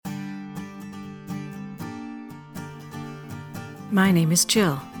My name is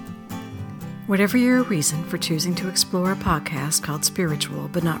Jill. Whatever your reason for choosing to explore a podcast called Spiritual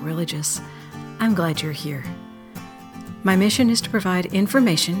but Not Religious, I'm glad you're here. My mission is to provide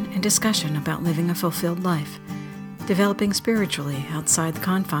information and discussion about living a fulfilled life, developing spiritually outside the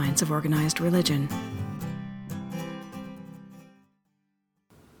confines of organized religion.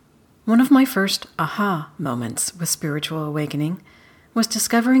 One of my first aha moments with spiritual awakening was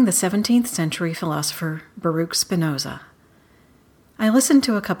discovering the 17th century philosopher Baruch Spinoza. I listened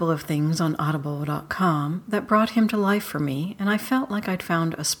to a couple of things on Audible.com that brought him to life for me, and I felt like I'd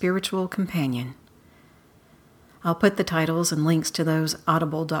found a spiritual companion. I'll put the titles and links to those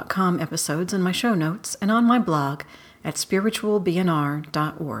Audible.com episodes in my show notes and on my blog at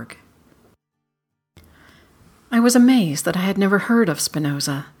spiritualbnr.org. I was amazed that I had never heard of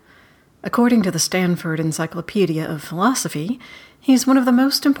Spinoza. According to the Stanford Encyclopedia of Philosophy, he's one of the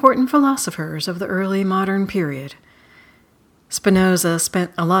most important philosophers of the early modern period. Spinoza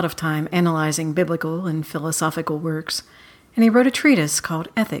spent a lot of time analyzing biblical and philosophical works, and he wrote a treatise called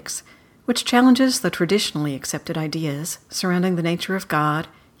Ethics, which challenges the traditionally accepted ideas surrounding the nature of God,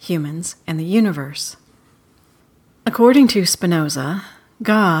 humans, and the universe. According to Spinoza,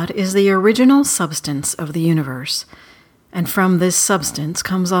 God is the original substance of the universe, and from this substance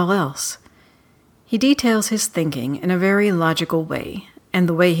comes all else. He details his thinking in a very logical way, and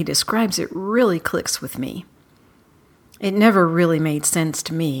the way he describes it really clicks with me. It never really made sense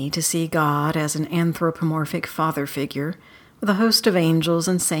to me to see God as an anthropomorphic father figure with a host of angels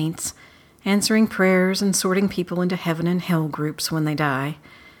and saints, answering prayers and sorting people into heaven and hell groups when they die.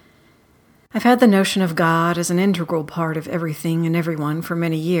 I've had the notion of God as an integral part of everything and everyone for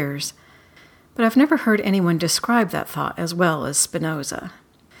many years, but I've never heard anyone describe that thought as well as Spinoza.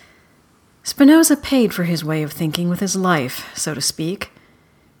 Spinoza paid for his way of thinking with his life, so to speak.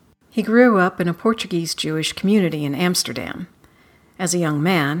 He grew up in a Portuguese Jewish community in Amsterdam. As a young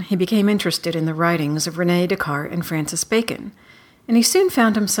man, he became interested in the writings of René Descartes and Francis Bacon, and he soon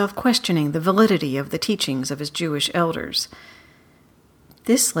found himself questioning the validity of the teachings of his Jewish elders.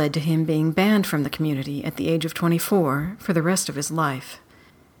 This led to him being banned from the community at the age of 24 for the rest of his life.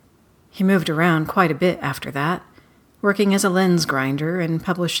 He moved around quite a bit after that, working as a lens grinder and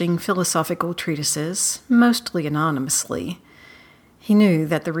publishing philosophical treatises, mostly anonymously. He knew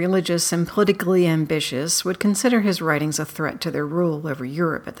that the religious and politically ambitious would consider his writings a threat to their rule over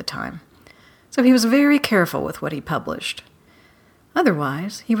Europe at the time, so he was very careful with what he published.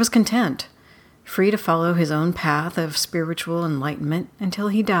 Otherwise, he was content, free to follow his own path of spiritual enlightenment until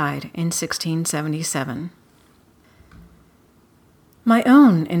he died in 1677. My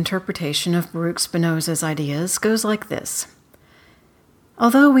own interpretation of Baruch Spinoza's ideas goes like this.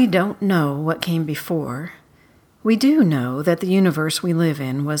 Although we don't know what came before, we do know that the universe we live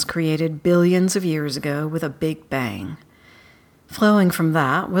in was created billions of years ago with a big bang. Flowing from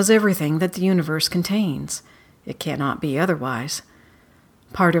that was everything that the universe contains. It cannot be otherwise.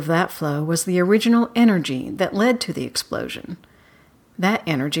 Part of that flow was the original energy that led to the explosion. That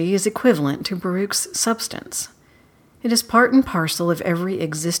energy is equivalent to Baruch's substance. It is part and parcel of every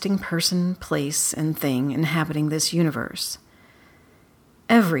existing person, place, and thing inhabiting this universe.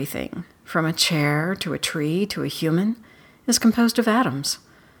 Everything, from a chair to a tree to a human, is composed of atoms.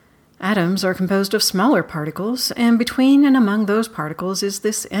 Atoms are composed of smaller particles, and between and among those particles is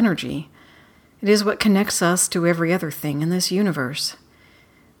this energy. It is what connects us to every other thing in this universe.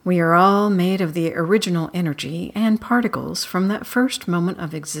 We are all made of the original energy and particles from that first moment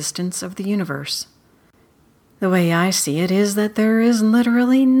of existence of the universe. The way I see it is that there is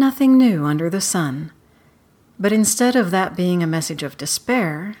literally nothing new under the sun. But instead of that being a message of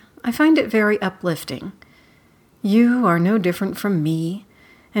despair, I find it very uplifting. You are no different from me,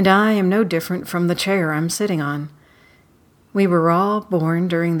 and I am no different from the chair I'm sitting on. We were all born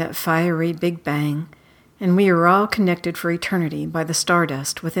during that fiery Big Bang, and we are all connected for eternity by the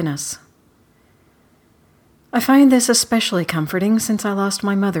stardust within us. I find this especially comforting since I lost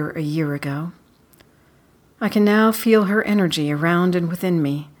my mother a year ago. I can now feel her energy around and within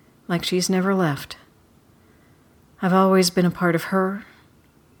me, like she's never left. I've always been a part of her,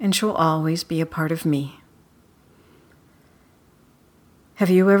 and she'll always be a part of me. Have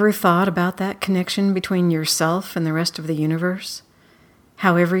you ever thought about that connection between yourself and the rest of the universe?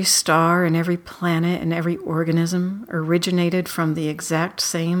 How every star and every planet and every organism originated from the exact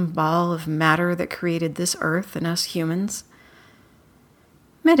same ball of matter that created this earth and us humans?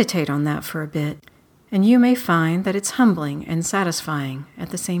 Meditate on that for a bit, and you may find that it's humbling and satisfying at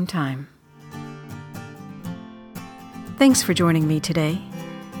the same time. Thanks for joining me today.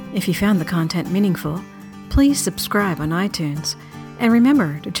 If you found the content meaningful, please subscribe on iTunes, and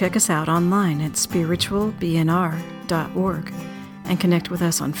remember to check us out online at spiritualbnr.org and connect with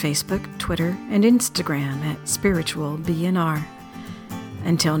us on Facebook, Twitter, and Instagram at SpiritualBNR.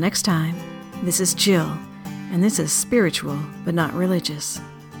 Until next time, this is Jill, and this is Spiritual but Not Religious.